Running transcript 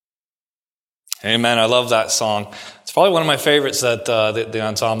Amen. I love that song. It's probably one of my favorites that the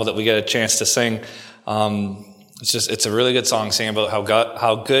ensemble that we get a chance to sing. It's a really good song, singing about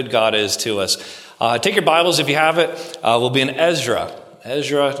how good God is to us. Take your Bibles if you have it. We'll be in Ezra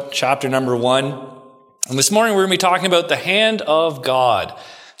chapter number 1. And this morning we're going to be talking about the hand of God,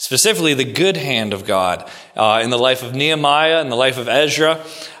 specifically the good hand of God in the life of Nehemiah and the life of Ezra.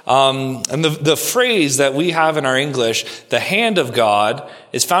 And the phrase that we have in our English, the hand of God,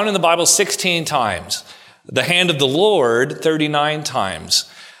 is found in the Bible 16 times. The hand of the Lord, 39 times.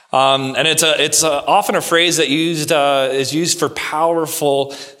 And it's often a phrase that is used for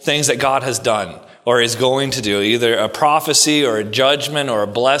powerful things that God has done or is going to do, either a prophecy or a judgment or a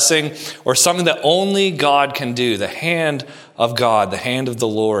blessing or something that only God can do. The hand of God, the hand of the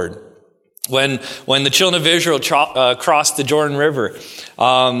Lord. When the children of Israel crossed the Jordan River,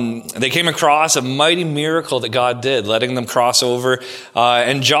 they came across a mighty miracle that God did, letting them cross over.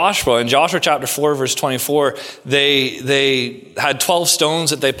 In Joshua chapter 4, verse 24, they had 12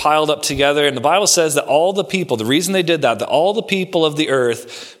 stones that they piled up together. And the Bible says that all the people, the reason they did that all the people of the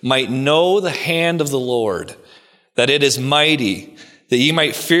earth might know the hand of the Lord, that it is mighty, that ye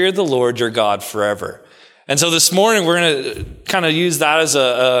might fear the Lord your God forever. And so this morning, we're going to kind of use that as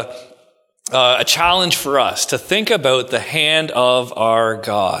a challenge for us to think about the hand of our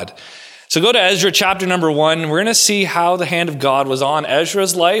God. So go to Ezra chapter number 1. We're going to see how the hand of God was on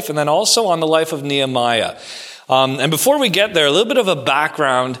Ezra's life and then also on the life of Nehemiah. And before we get there, a little bit of a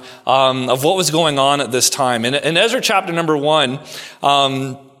background of what was going on at this time. In Ezra chapter number 1,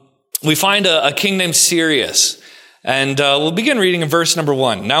 we find a king named Cyrus. And we'll begin reading in verse number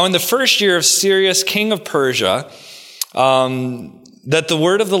 1. Now in the first year of Cyrus, king of Persia, that the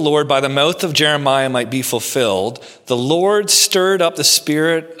word of the Lord by the mouth of Jeremiah might be fulfilled, the Lord stirred up the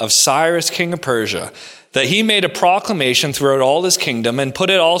spirit of Cyrus, king of Persia, that he made a proclamation throughout all his kingdom and put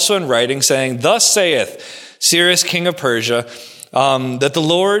it also in writing, saying, Thus saith Cyrus, king of Persia, that the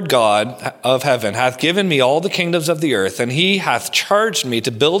Lord God of heaven hath given me all the kingdoms of the earth, and he hath charged me to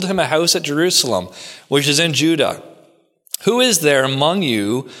build him a house at Jerusalem, which is in Judah. Who is there among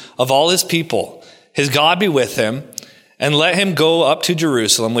you of all his people? His God be with him. And let him go up to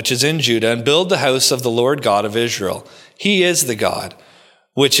Jerusalem, which is in Judah, and build the house of the Lord God of Israel. He is the God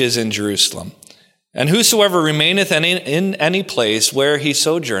which is in Jerusalem. And whosoever remaineth in any place where he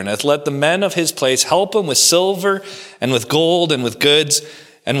sojourneth, let the men of his place help him with silver and with gold and with goods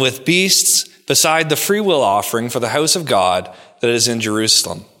and with beasts, beside the freewill offering for the house of God that is in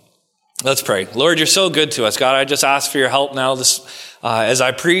Jerusalem. Let's pray. Lord, you're so good to us. God, I just ask for your help now as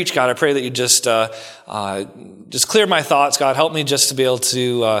I preach. God, I pray that you just clear my thoughts. God, help me just to be able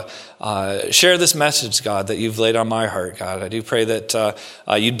to share this message, God, that you've laid on my heart. God, I do pray that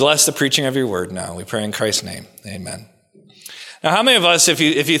you'd bless the preaching of your word now. We pray in Christ's name. Amen. Now, how many of us, if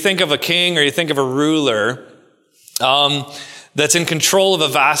you think of a king or you think of a ruler that's in control of a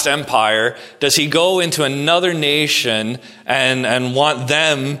vast empire, does he go into another nation and want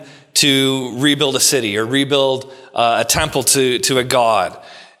them to rebuild a city or rebuild a temple to a god?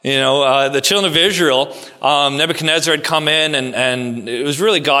 You know, the children of Israel, Nebuchadnezzar had come in and it was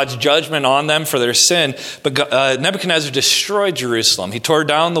really God's judgment on them for their sin. But Nebuchadnezzar destroyed Jerusalem. He tore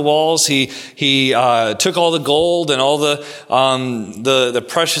down the walls. He took all the gold and all the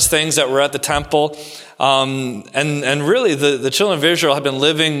precious things that were at the temple. And really the children of Israel had been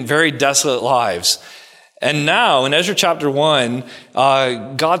living very desolate lives. And now, in Ezra chapter 1,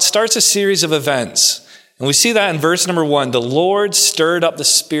 God starts a series of events. And we see that in verse number 1. The Lord stirred up the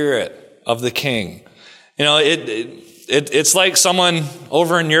spirit of the king. You know, it's like someone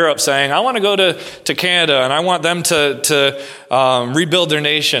over in Europe saying, I want to go to Canada and I want them to rebuild their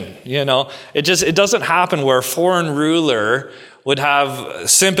nation. You know, it doesn't happen where a foreign ruler would have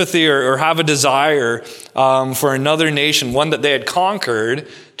sympathy or have a desire for another nation, one that they had conquered,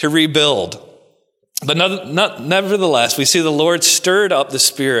 to rebuild. But nevertheless, we see the Lord stirred up the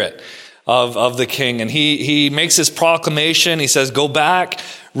spirit of the king. And he makes this proclamation. He says, go back,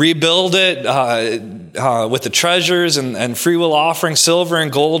 rebuild it with the treasures and freewill offering, silver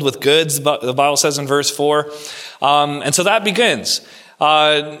and gold with goods, the Bible says in verse 4. And so that begins.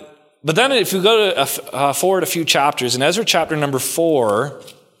 But then if you go to forward a few chapters, in Ezra chapter number 4,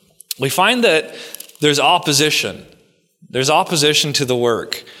 we find that there's opposition. There's opposition to the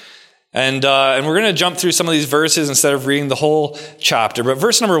work. And we're going to jump through some of these verses instead of reading the whole chapter. But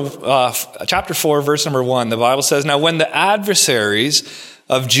chapter 4, verse number 1, the Bible says, Now when the adversaries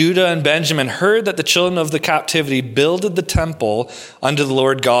of Judah and Benjamin heard that the children of the captivity builded the temple unto the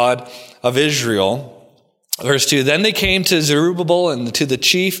Lord God of Israel, verse 2, Then they came to Zerubbabel and to the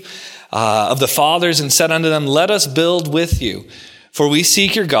chief of the fathers and said unto them, Let us build with you. For we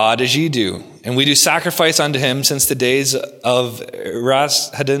seek your God as ye do, and we do sacrifice unto him since the days of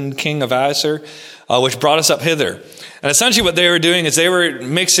Esarhaddon, king of Assur, which brought us up hither. And essentially what they were doing is they were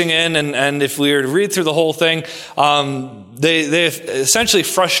mixing in, and if we were to read through the whole thing, they essentially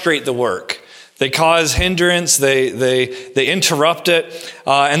frustrate the work. They cause hindrance, they interrupt it.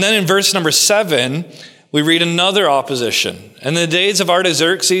 And then in verse number 7, we read another opposition. In the days of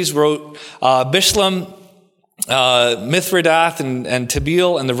Artaxerxes wrote Bishlam, Mithridath, and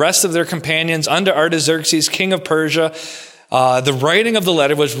Tabeel, and the rest of their companions unto Artaxerxes, king of Persia. The writing of the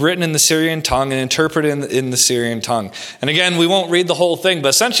letter was written in the Syrian tongue and interpreted in the Syrian tongue. And again, we won't read the whole thing, but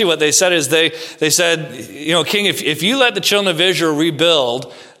essentially what they said is they said, King, if you let the children of Israel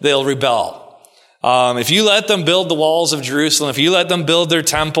rebuild, they'll rebel. If you let them build the walls of Jerusalem, if you let them build their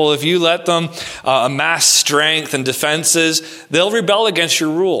temple, if you let them amass strength and defenses, they'll rebel against your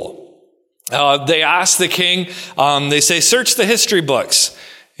rule. They ask the king, they say, search the history books,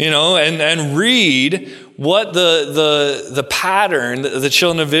 and read what the pattern that the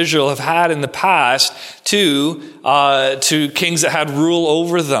children of Israel have had in the past to kings that had rule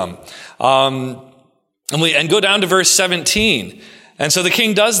over them. And go down to verse 17. And so the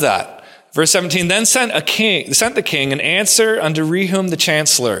king does that. Verse 17, then sent the king an answer unto Rehum the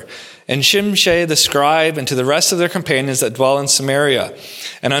chancellor, and Shimshai the scribe, and to the rest of their companions that dwell in Samaria,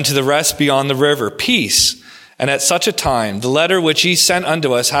 and unto the rest beyond the river, peace. And at such a time, the letter which ye sent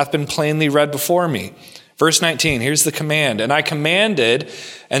unto us hath been plainly read before me. Verse 19, here's the command. And I commanded,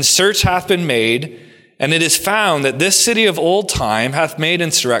 and search hath been made, and it is found that this city of old time hath made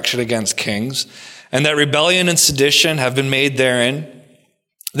insurrection against kings, and that rebellion and sedition have been made therein.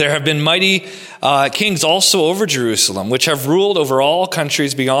 There have been mighty kings also over Jerusalem, which have ruled over all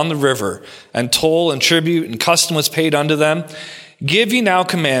countries beyond the river, and toll and tribute and custom was paid unto them. Give ye now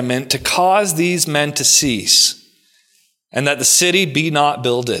commandment to cause these men to cease, and that the city be not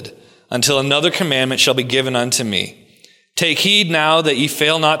builded, until another commandment shall be given unto me. Take heed now that ye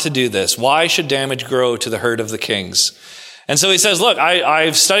fail not to do this. Why should damage grow to the hurt of the kings? And so he says, look,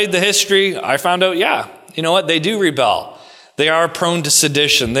 I've studied the history. I found out, you know what? They do rebel. They are prone to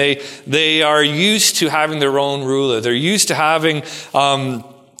sedition. They are used to having their own ruler. They're used to having, the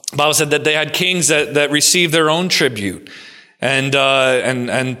Bible said that they had kings that received their own tribute, and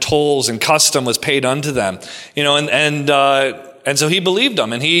tolls and custom was paid unto them. And so he believed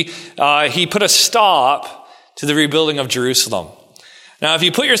them, and he put a stop to the rebuilding of Jerusalem. Now, if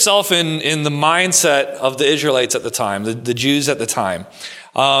you put yourself in the mindset of the Israelites at the time, the Jews at the time,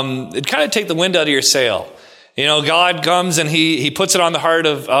 it'd kind of take the wind out of your sail. God comes and he puts it on the heart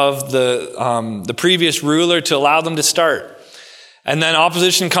of the previous ruler to allow them to start. And then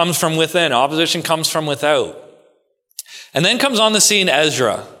opposition comes from within. Opposition comes from without. And then comes on the scene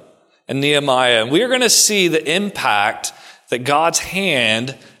Ezra and Nehemiah. And we are going to see the impact that God's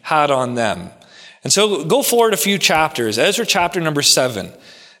hand had on them. And so go forward a few chapters. Ezra chapter number 7. And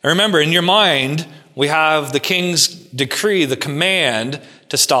remember, in your mind, we have the king's decree, the command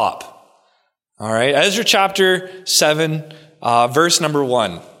to stop. All right, Ezra chapter 7, verse number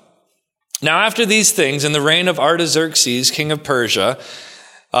 1. Now after these things, in the reign of Artaxerxes, king of Persia,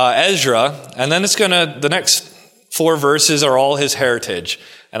 Ezra, and then the next 4 verses are all his heritage.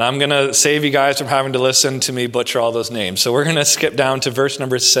 And I'm going to save you guys from having to listen to me butcher all those names. So we're going to skip down to verse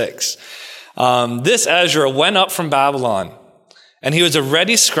number 6. This Ezra went up from Babylon, and he was a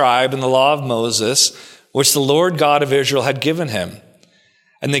ready scribe in the law of Moses, which the Lord God of Israel had given him.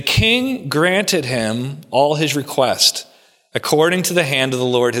 And the king granted him all his request, according to the hand of the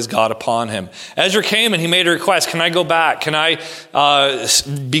Lord his God upon him. Ezra came and he made a request. Can I go back? Can I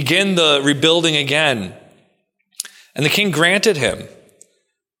begin the rebuilding again? And the king granted him.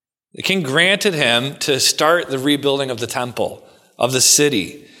 The king granted him to start the rebuilding of the temple, of the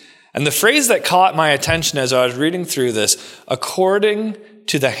city. And the phrase that caught my attention as I was reading through this, according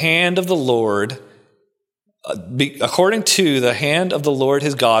to the hand of the Lord, according to the hand of the Lord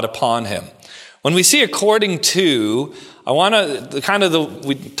his God upon him. When we see according to, I want to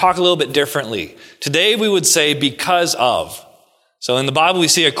we talk a little bit differently. Today we would say because of. So in the Bible we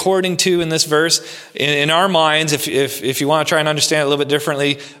see according to in this verse. In our minds, if you want to try and understand it a little bit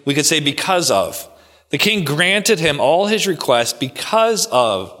differently, we could say because of. The king granted him all his requests because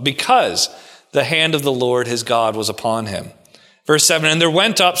the hand of the Lord his God was upon him. Verse 7, and there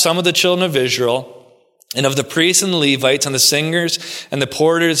went up some of the children of Israel, and of the priests and the Levites and the singers and the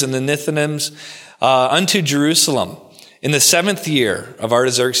porters and the Nethinims unto Jerusalem in the 7th year of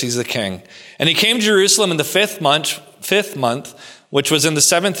Artaxerxes the king. And he came to Jerusalem in the 5th month, which was in the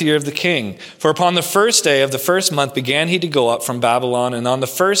 7th year of the king. For upon the 1st day of the 1st month began he to go up from Babylon, and on the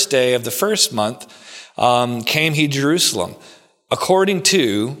 1st day of the 1st month came he to Jerusalem. according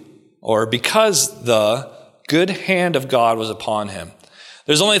to, or because the good hand of God was upon him.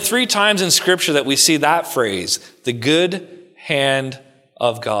 There's only 3 times in Scripture that we see that phrase, the good hand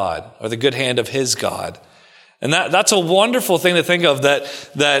of God, or the good hand of his God. And that's a wonderful thing to think of,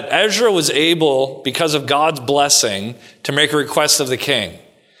 that Ezra was able, because of God's blessing, to make a request of the king.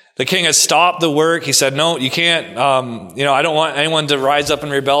 The king has stopped the work. He said, no, you can't, I don't want anyone to rise up in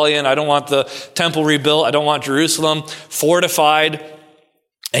rebellion. I don't want the temple rebuilt. I don't want Jerusalem fortified.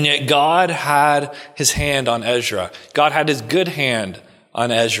 And yet God had his hand on Ezra. God had his good hand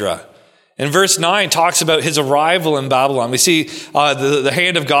on Ezra. And verse 9 talks about his arrival in Babylon. We see the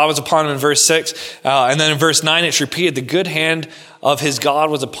hand of God was upon him in verse 6. And then in verse 9, it's repeated, the good hand of his God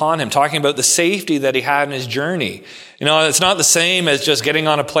was upon him, talking about the safety that he had in his journey. It's not the same as just getting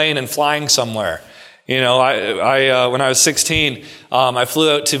on a plane and flying somewhere. I when I was 16, I flew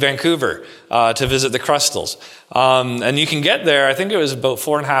out to Vancouver to visit the Crustals. And you can get there, I think it was about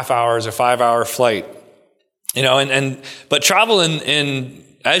 4.5 hours or 5-hour flight. But travel in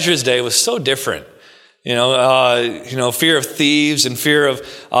Ezra's day was so different. Fear of thieves and fear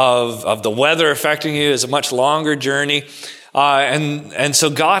of the weather affecting you is a much longer journey. And so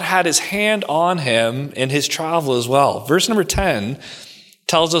God had his hand on him in his travel as well. Verse number 10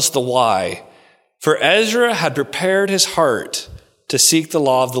 tells us the why. For Ezra had prepared his heart to seek the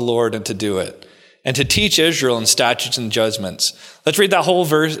law of the Lord and to do it, and to teach Israel in statutes and judgments. Let's read that whole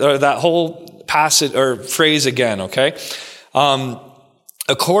verse, or that whole passage or phrase again, okay?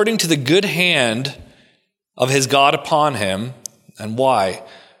 According to the good hand of his God upon him. And why?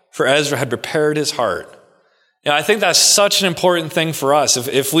 For Ezra had prepared his heart. I think that's such an important thing for us.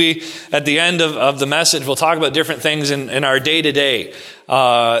 If we, at the end of the message, we'll talk about different things in our day-to-day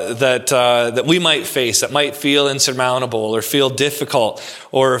that we might face, that might feel insurmountable or feel difficult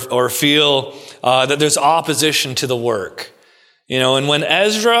or feel that there's opposition to the work. And when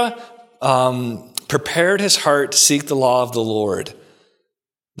Ezra prepared his heart to seek the law of the Lord,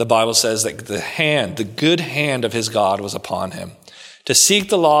 the Bible says that the good hand of his God was upon him to seek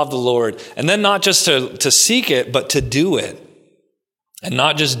the law of the Lord. And then not just to seek it, but to do it. And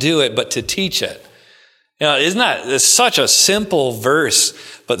not just do it, but to teach it. Isn't that, it's such a simple verse,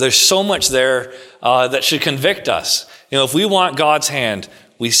 but there's so much there that should convict us. If we want God's hand,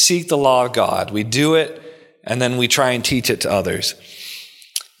 we seek the law of God, we do it, and then we try and teach it to others.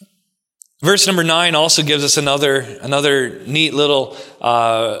 Verse number 9 also gives us another neat little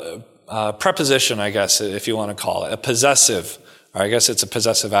preposition, I guess, if you want to call it, a possessive, or I guess it's a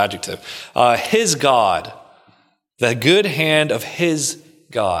possessive adjective. His God, the good hand of his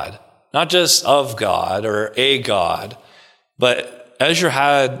God, not just of God or a God, but Ezra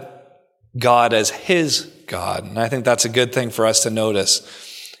had God as his God, and I think that's a good thing for us to notice.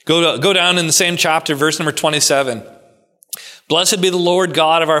 Go down in the same chapter, verse number 27. Blessed be the Lord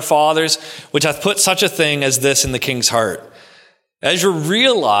God of our fathers, which hath put such a thing as this in the king's heart. Ezra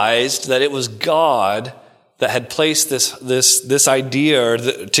realized that it was God that had placed this idea, or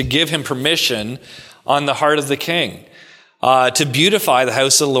to give him permission on the heart of the king, to beautify the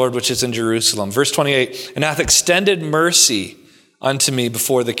house of the Lord which is in Jerusalem. Verse 28, and hath extended mercy unto me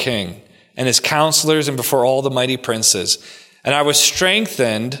before the king and his counselors and before all the mighty princes. And I was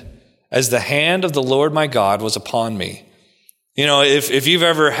strengthened as the hand of the Lord my God was upon me. If you've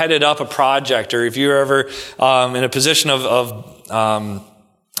ever headed up a project, or if you're ever in a position of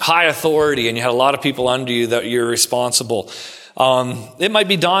high authority and you had a lot of people under you that you're responsible, it might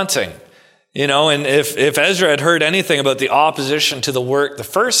be daunting. And if Ezra had heard anything about the opposition to the work the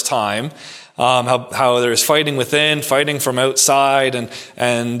first time, how there was fighting within, fighting from outside, and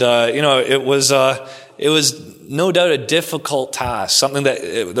it was no doubt a difficult task, something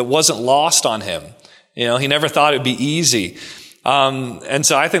that wasn't lost on him. He never thought it'd be easy. And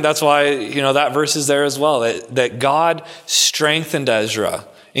so I think that's why, that verse is there as well, that God strengthened Ezra,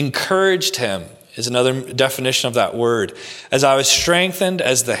 encouraged him, is another definition of that word. As I was strengthened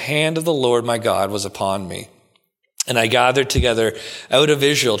as the hand of the Lord my God was upon me. And I gathered together out of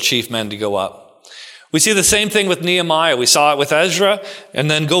Israel chief men to go up. We see the same thing with Nehemiah. We saw it with Ezra, and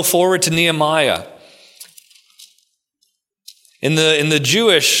then go forward to Nehemiah. In the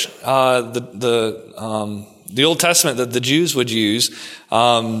Jewish, the Old Testament that the Jews would use,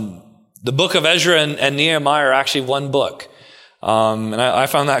 the book of Ezra and Nehemiah are actually one book. And I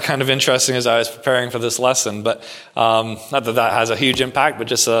found that kind of interesting as I was preparing for this lesson, but not that has a huge impact, but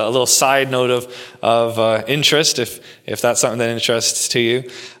just a little side note of interest, if that's something that interests to you.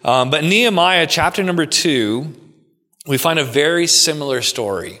 But Nehemiah chapter number 2, we find a very similar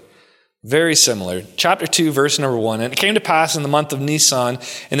story. Very similar. Chapter 2, verse number 1. And it came to pass in the month of Nisan,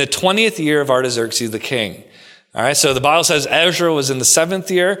 in the 20th year of Artaxerxes the king, All right, so the Bible says Ezra was in the 7th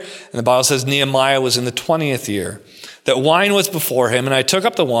year, and the Bible says Nehemiah was in the 20th year. That wine was before him, and I took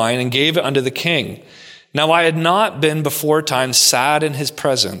up the wine and gave it unto the king. Now I had not been before time sad in his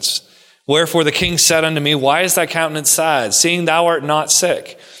presence. Wherefore the king said unto me, Why is thy countenance sad, seeing thou art not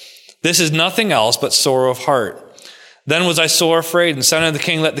sick? This is nothing else but sorrow of heart. Then was I sore afraid, and said unto the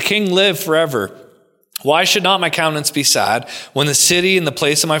king, Let the king live forever. Why should not my countenance be sad, when the city and the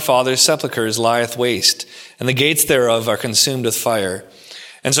place of my father's sepulchres lieth waste, and the gates thereof are consumed with fire?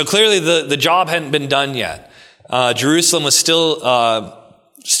 And so clearly the job hadn't been done yet. Jerusalem was still,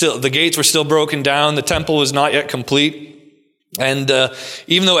 the gates were still broken down. The temple was not yet complete. And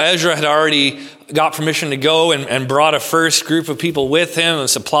even though Ezra had already got permission to go and brought a first group of people with him and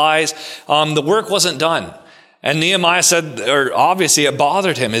supplies, the work wasn't done. And Nehemiah said, or obviously it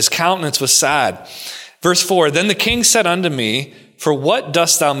bothered him. His countenance was sad. Verse 4, Then the king said unto me, For what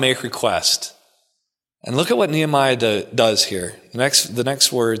dost thou make request? And look at what Nehemiah does here. The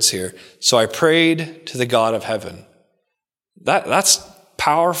next words here. So I prayed to the God of heaven. That's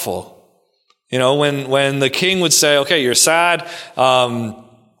powerful. You know, when the king would say, okay, you're sad, and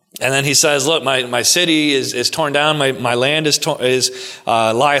then he says, look, my city is torn down, my land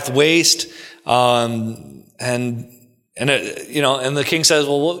lieth waste, and the king says,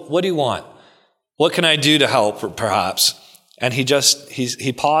 well, what do you want? What can I do to help, perhaps? And he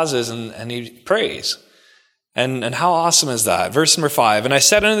pauses and he prays. And how awesome is that? Verse number 5, And I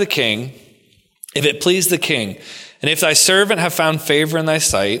said unto the king, If it please the king, and if thy servant have found favor in thy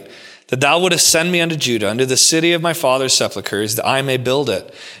sight, that thou wouldest send me unto Judah, unto the city of my father's sepulchres, that I may build it.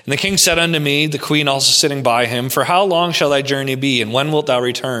 And the king said unto me, the queen also sitting by him, For how long shall thy journey be, and when wilt thou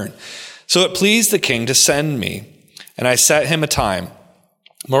return? So it pleased the king to send me, and I set him a time.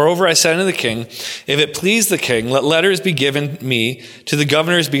 Moreover, I said unto the king, If it please the king, let letters be given me to the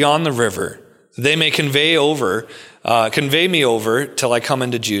governors beyond the river, that they may convey me over till I come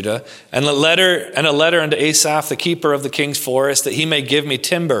into Judah, and a letter unto Asaph, the keeper of the king's forest, that he may give me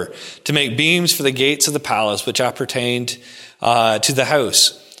timber to make beams for the gates of the palace, which appertained to the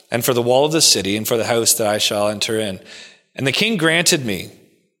house, and for the wall of the city, and for the house that I shall enter in. And the king granted me.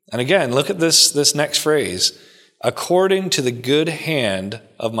 And again, look at this next phrase. According to the good hand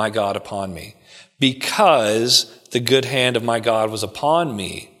of my God upon me. Because the good hand of my God was upon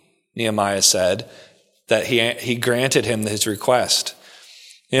me, Nehemiah said, that he granted him his request.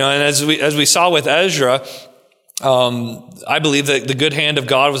 You know, and as we saw with Ezra, I believe that the good hand of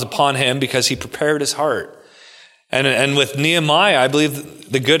God was upon him because he prepared his heart. And with Nehemiah, I believe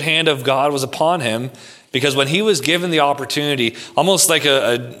the good hand of God was upon him because when he was given the opportunity, almost like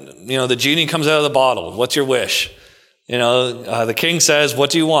the genie comes out of the bottle. What's your wish? The king says, what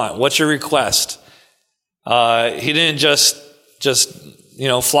do you want? What's your request? He didn't just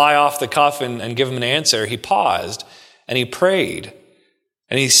fly off the cuff and give him an answer. He paused and he prayed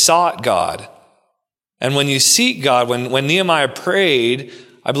and he sought God. And when you seek God, when Nehemiah prayed,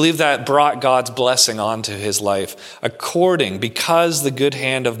 I believe that brought God's blessing onto his life, because the good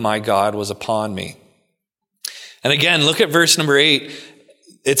hand of my God was upon me. And again, look at verse number 8.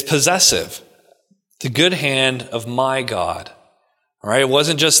 It's possessive. The good hand of my God. All right, it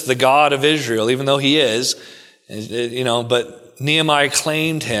wasn't just the God of Israel, even though he is, but Nehemiah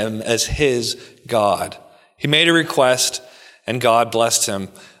claimed him as his God. He made a request, and God blessed him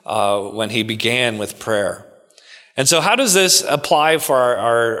when he began with prayer. And so how does this apply for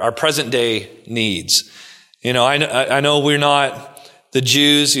our present day needs? I know we're not the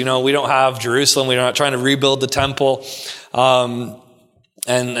Jews, we don't have Jerusalem. We're not trying to rebuild the temple.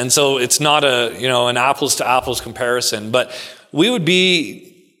 And so it's not an apples to apples comparison, but we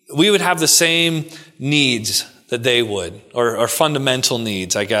would have the same needs that they would, or fundamental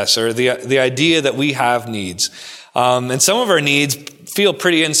needs, I guess, or the idea that we have needs. And some of our needs feel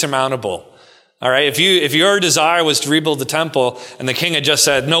pretty insurmountable. All right. If your desire was to rebuild the temple and the king had just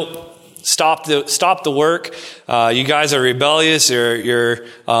said, nope, stop the work. You guys are rebellious. You're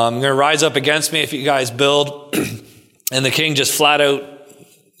going to rise up against me if you guys build. And the king just flat out,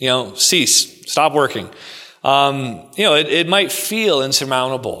 cease, stop working. It might feel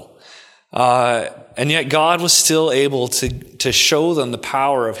insurmountable. And yet God was still able to show them the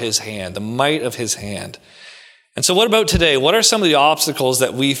power of his hand, the might of his hand. And so what about today? What are some of the obstacles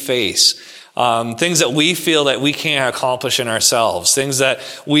that we face? Things that we feel that we can't accomplish in ourselves, things that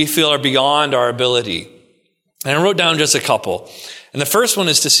we feel are beyond our ability. And I wrote down just a couple. And the first one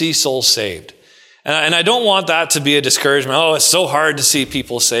is to see souls saved. And I don't want that to be a discouragement. Oh, it's so hard to see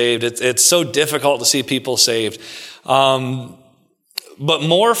people saved. It's so difficult to see people saved. But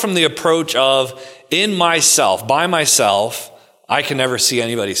more from the approach of by myself, I can never see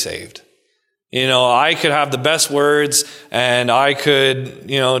anybody saved. I could have the best words and I could,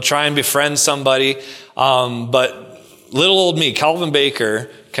 try and befriend somebody. But little old me, Calvin Baker,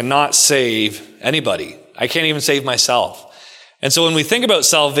 cannot save anybody. I can't even save myself. And so when we think about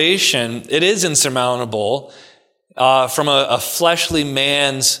salvation, it is insurmountable from a fleshly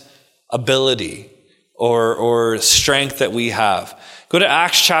man's ability or strength that we have. Go to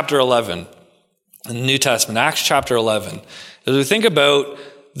Acts chapter 11 in the New Testament, Acts chapter 11. As we think about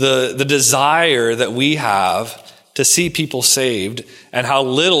the desire that we have to see people saved and how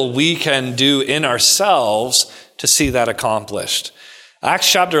little we can do in ourselves to see that accomplished.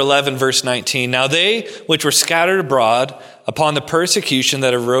 Acts chapter 11, verse 19. Now they which were scattered abroad upon the persecution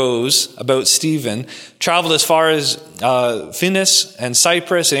that arose about Stephen traveled as far as Phoenix and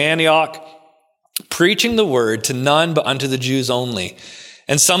Cyprus and Antioch, preaching the word to none but unto the Jews only.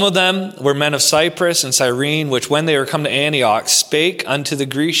 And some of them were men of Cyprus and Cyrene, which when they were come to Antioch, spake unto the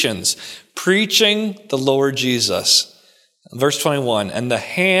Grecians, preaching the Lord Jesus. Verse 21, and the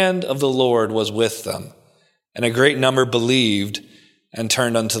hand of the Lord was with them, and a great number believed and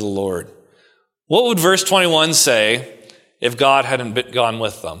turned unto the Lord. What would verse 21 say if God hadn't gone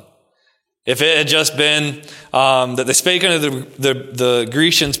with them? If it had just been that they spake unto the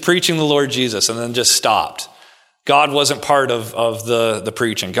Grecians, preaching the Lord Jesus, and then just stopped. God wasn't part of the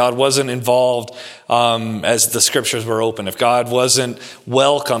preaching. God wasn't involved as the scriptures were open. If God wasn't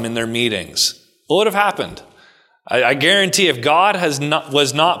welcome in their meetings, what would have happened? I guarantee if God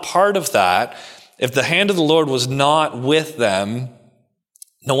was not part of that, if the hand of the Lord was not with them,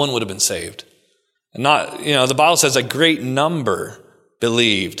 no one would have been saved. And the Bible says a great number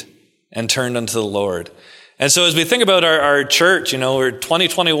believed and turned unto the Lord. And so as we think about our church, we're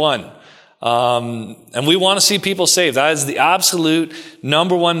 2021. And we want to see people saved. That is the absolute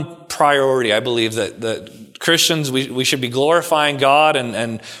number one priority. I believe that Christians, we should be glorifying God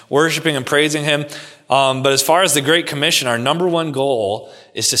and worshiping and praising Him. But as far as the Great Commission, our number one goal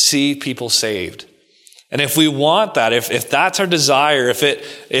is to see people saved. And if we want that, if that's our desire,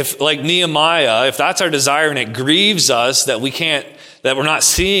 if like Nehemiah, if that's our desire and it grieves us that we're not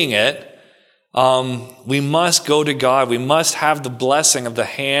seeing it, we must go to God. We must have the blessing of the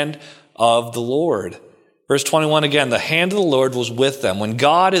hand of the Lord. Verse 21 again, the hand of the Lord was with them. When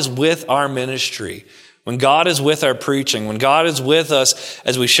God is with our ministry, when God is with our preaching, when God is with us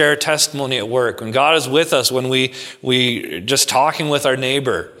as we share testimony at work, when God is with us when we just talking with our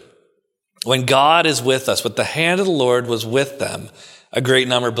neighbor, when God is with us, but the hand of the Lord was with them, a great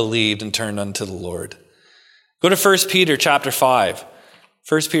number believed and turned unto the Lord. Go to 1 Peter chapter 5.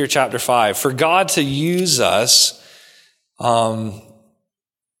 1 Peter chapter 5. For God to use us, I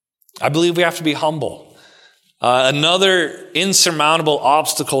believe we have to be humble. Another insurmountable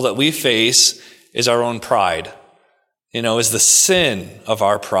obstacle that we face is our own pride. Is the sin of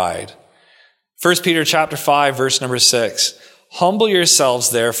our pride. 1 Peter chapter 5, verse number 6. Humble yourselves,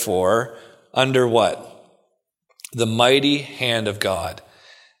 therefore, under what? The mighty hand of God.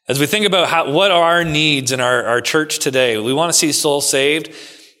 As we think about what are our needs in our church today, we want to see souls saved,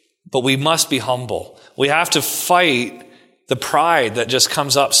 but we must be humble. We have to fight the pride that just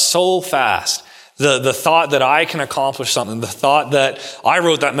comes up so fast. The thought that I can accomplish something, the thought that I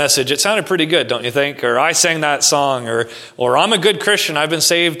wrote that message, it sounded pretty good, don't you think? Or I sang that song, or I'm a good Christian, I've been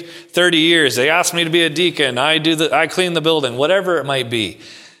saved 30 years. They asked me to be a deacon, I clean the building, whatever it might be.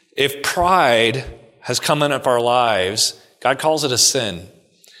 If pride has come in our lives, God calls it a sin.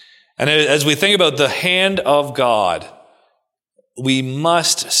 And as we think about the hand of God, we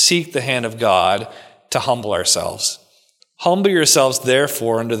must seek the hand of God to humble ourselves. Humble yourselves,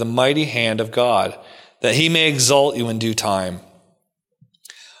 therefore, under the mighty hand of God, that He may exalt you in due time.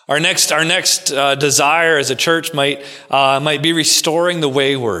 Our next desire as a church might be restoring the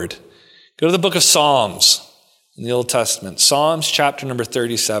wayward. Go to the book of Psalms in the Old Testament. Psalms chapter number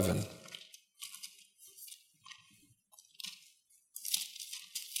 37.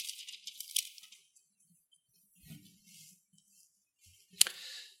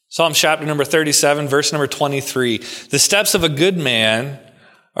 Psalm chapter number 37, verse number 23. The steps of a good man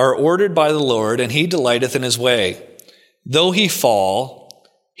are ordered by the Lord, and He delighteth in His way. Though he fall,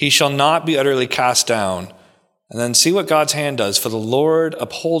 he shall not be utterly cast down. And then see what God's hand does. For the Lord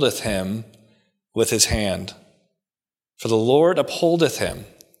upholdeth him with His hand. For the Lord upholdeth him.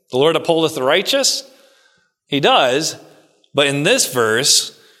 The Lord upholdeth the righteous? He does. But in this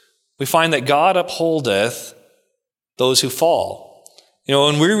verse, we find that God upholdeth those who fall.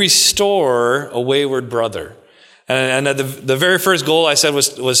 When we restore a wayward brother, and the very first goal I said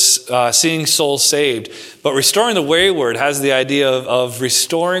was seeing souls saved, but restoring the wayward has the idea of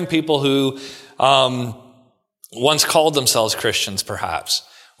restoring people who once called themselves Christians, perhaps,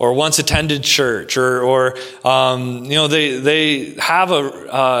 or once attended church, or they have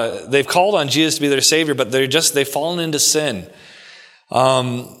they've called on Jesus to be their Savior, but they've fallen into sin.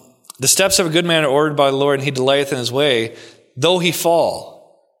 The steps of a good man are ordered by the Lord, and he delighteth in his way, though he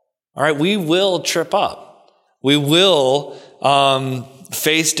fall. All right, we will trip up. We will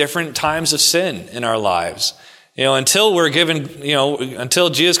face different times of sin in our lives. Until we're given, until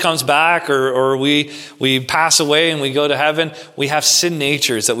Jesus comes back or we pass away and we go to heaven, we have sin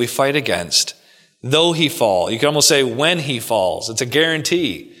natures that we fight against. Though he fall. You can almost say when he falls. It's a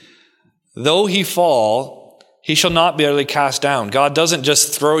guarantee. Though he fall, he shall not be utterly cast down. God doesn't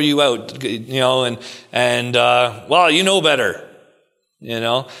just throw you out, and well, you know better.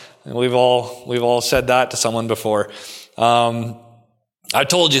 And we've all said that to someone before. I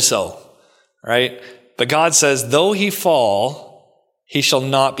told you so, right? But God says, though he fall, he shall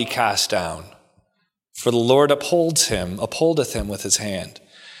not be cast down. For the Lord upholdeth him with his hand.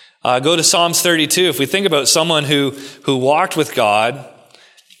 Go to Psalms 32. If we think about someone who walked with God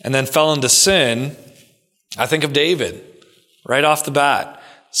and then fell into sin, I think of David right off the bat.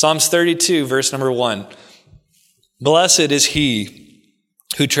 Psalms 32, verse number 1. Blessed is he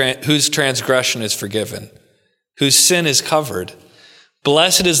whose transgression is forgiven, whose sin is covered.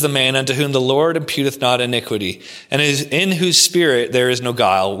 Blessed is the man unto whom the Lord imputeth not iniquity, and in whose spirit there is no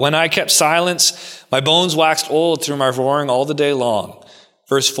guile. When I kept silence, my bones waxed old through my roaring all the day long.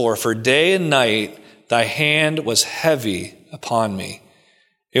 Verse 4, for day and night thy hand was heavy upon me.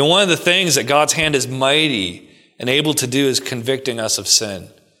 One of the things that God's hand is mighty and able to do is convicting us of sin.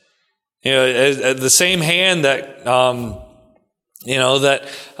 The same hand that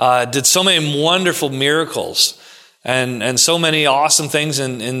did so many wonderful miracles and so many awesome things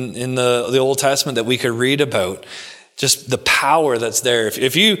in the Old Testament that we could read about. Just the power that's there.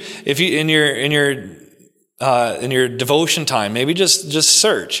 If you in your devotion time, maybe just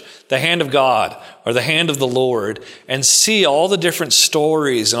search the hand of God or the hand of the Lord and see all the different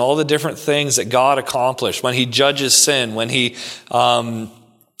stories and all the different things that God accomplished when he judges sin, when he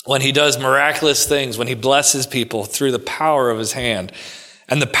does miraculous things, when he blesses people through the power of his hand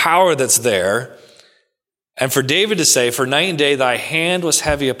and the power that's there. And for David to say, for night and day thy hand was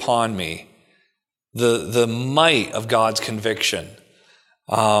heavy upon me, the might of God's conviction,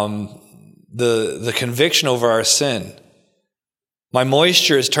 the conviction over our sin. My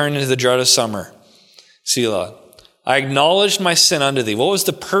moisture is turned into the drought of summer. Selah. I acknowledged my sin unto thee. What was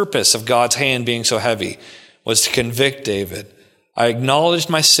the purpose of God's hand being so heavy? Was to convict David. I acknowledged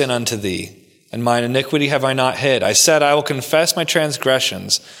my sin unto thee, and mine iniquity have I not hid. I said, I will confess my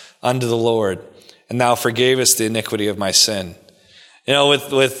transgressions unto the Lord, and thou forgavest the iniquity of my sin.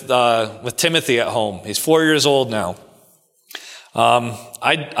 With Timothy at home, he's 4 years old now.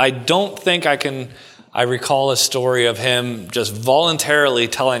 I don't think I recall a story of him just voluntarily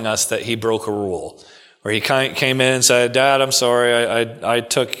telling us that he broke a rule, where he came in and said, Dad, I'm sorry, I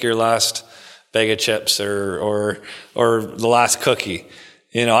took your last bag of chips or the last cookie.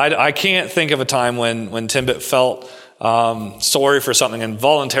 I can't think of a time when Timbit felt sorry for something and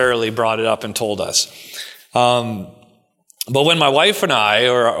voluntarily brought it up and told us. But when my wife and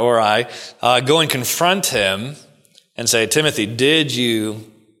I go and confront him and say, Timothy, did you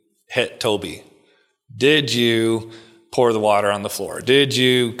hit Toby? Did you pour the water on the floor? Did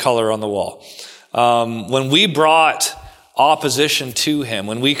you color on the wall? When we brought opposition to him,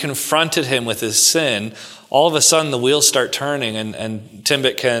 when we confronted him with his sin, all of a sudden the wheels start turning and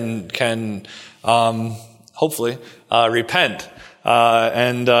Timbit can hopefully repent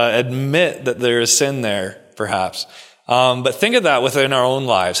and admit that there is sin there, perhaps. But think of that within our own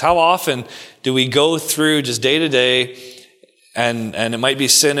lives. How often do we go through just day to day, and it might be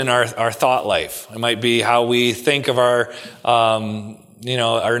sin in our thought life. It might be how we think of our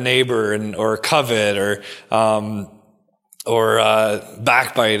neighbor or covet or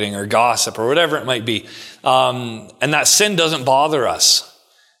backbiting or gossip or whatever it might be. And that sin doesn't bother us.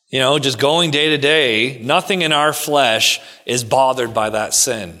 Just going day to day, nothing in our flesh is bothered by that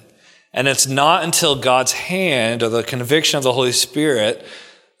sin. And it's not until God's hand or the conviction of the Holy Spirit,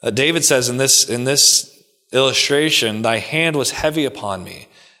 David says in this illustration, thy hand was heavy upon me.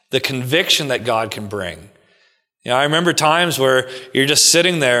 The conviction that God can bring. I remember times where you're just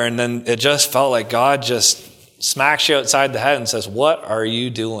sitting there and then it just felt like God just smacks you outside the head and says, what are you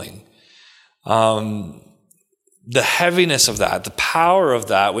doing? The heaviness of that, the power of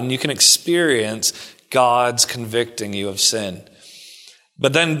that, when you can experience God's convicting you of sin.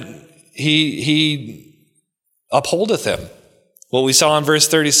 But then he upholdeth him. What we saw in verse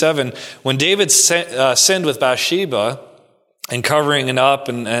 37, when David sinned with Bathsheba and covering it up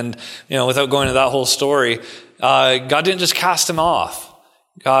and without going into that whole story, God didn't just cast him off.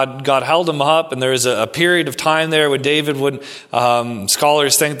 God held him up, and there was a period of time there when David would,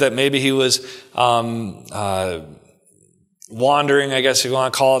 scholars think that maybe he was wandering, I guess you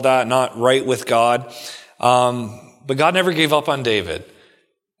want to call it that, not right with God. But God never gave up on David.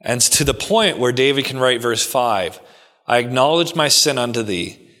 And it's to the point where David can write verse 5, I acknowledged my sin unto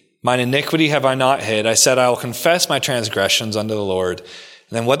thee. Mine iniquity have I not hid. I said, I will confess my transgressions unto the Lord. And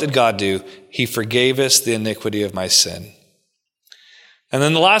then what did God do? He forgave us the iniquity of my sin. And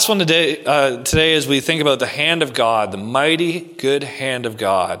then the last one today as we think about the hand of God, the mighty good hand of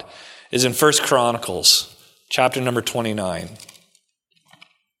God, is in 1 Chronicles, chapter number 29.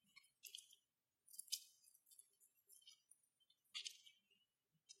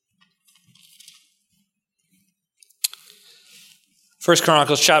 First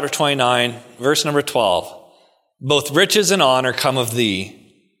Chronicles chapter 29, verse number 12. Both riches and honor come of thee.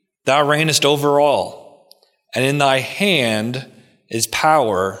 Thou reignest over all. And in thy hand is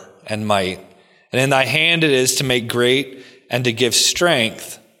power and might. And in thy hand it is to make great and to give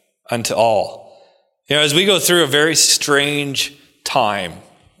strength unto all. As we go through a very strange time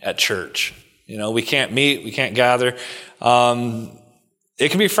at church, we can't meet, we can't gather. It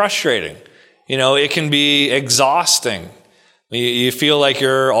can be frustrating. It can be exhausting. You feel like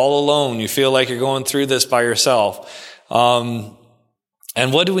you're all alone. You feel like you're going through this by yourself. And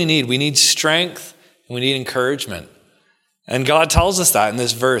what do we need? We need strength and we need encouragement. And God tells us that in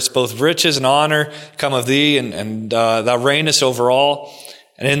this verse. Both riches and honor come of thee, and thou reignest over all.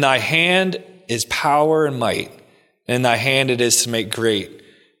 And in thy hand is power and might. And in thy hand it is to make great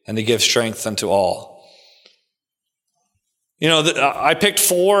and to give strength unto all. I picked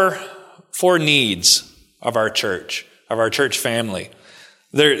four needs of our church. Of our church family.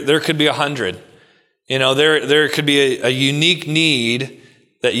 There could be 100. There could be a unique need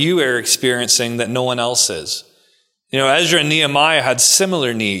that you are experiencing that no one else is. Ezra and Nehemiah had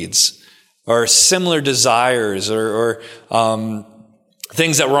similar needs or similar desires or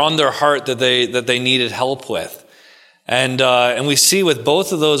things that were on their heart that they needed help with. And we see with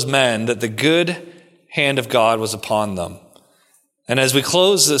both of those men that the good hand of God was upon them. And as we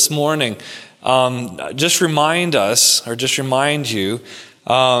close this morning, just remind you,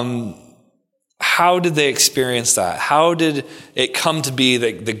 how did they experience that? How did it come to be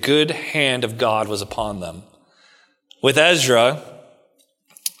that the good hand of God was upon them? With Ezra,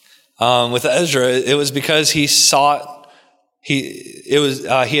 it was because he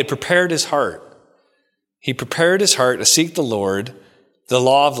had prepared his heart. He prepared his heart to seek the Lord, the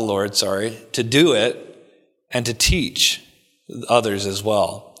law of the Lord, to do it and to teach others as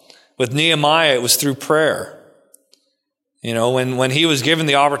well. With Nehemiah, it was through prayer. When he was given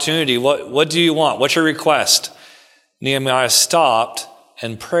the opportunity, what do you want? What's your request? Nehemiah stopped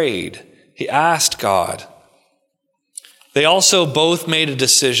and prayed. He asked God. They also both made a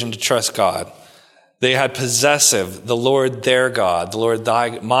decision to trust God. They had possessive, the Lord their God, the Lord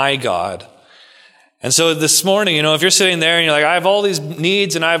my God. And so this morning, if you're sitting there and you're like, I have all these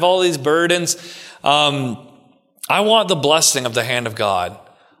needs and I have all these burdens, I want the blessing of the hand of God.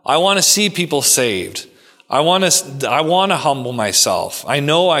 I want to see people saved. I want to humble myself. I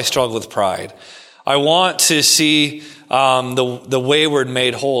know I struggle with pride. I want to see the wayward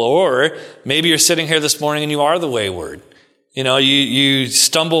made whole. Or maybe you're sitting here this morning and you are the wayward. You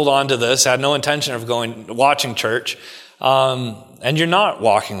stumbled onto this, had no intention of watching church, and you're not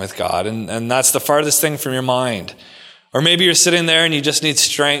walking with God, and that's the farthest thing from your mind. Or maybe you're sitting there and you just need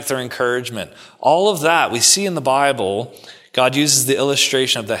strength or encouragement. All of that we see in the Bible. God uses the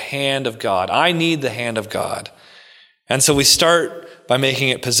illustration of the hand of God. I need the hand of God. And so we start by making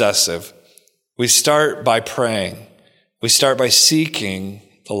it possessive. We start by praying. We start by seeking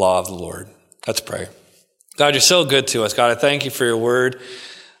the law of the Lord. Let's pray. God, you're so good to us. God, I thank you for your word.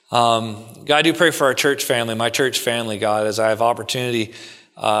 God, I do pray for our church family, my church family, God, as I have opportunity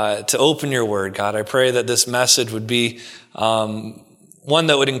to open your word. God, I pray that this message would be one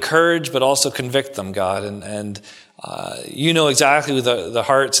that would encourage but also convict them, God, and you know exactly the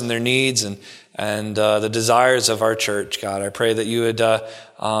hearts and their needs and the desires of our church, God. I pray that you would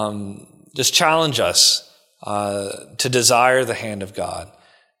just challenge us to desire the hand of God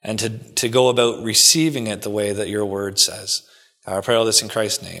and to go about receiving it the way that your word says. I pray all this in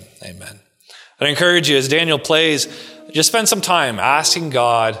Christ's name. Amen. I'd encourage you, as Daniel plays, just spend some time asking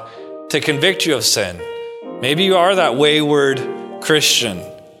God to convict you of sin. Maybe you are that wayward Christian.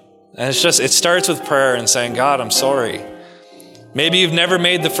 And it starts with prayer and saying, God, I'm sorry. Maybe you've never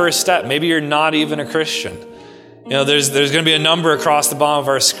made the first step. Maybe you're not even a Christian. There's going to be a number across the bottom of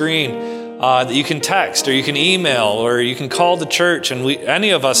our screen that you can text or you can email or you can call the church. And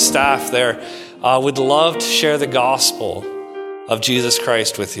any of us staff there would love to share the gospel of Jesus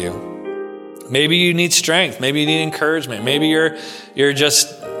Christ with you. Maybe you need strength. Maybe you need encouragement. Maybe you're just,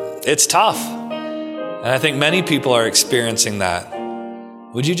 it's tough. And I think many people are experiencing that.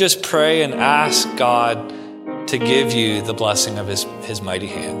 Would you just pray and ask God to give you the blessing of his mighty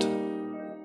hand?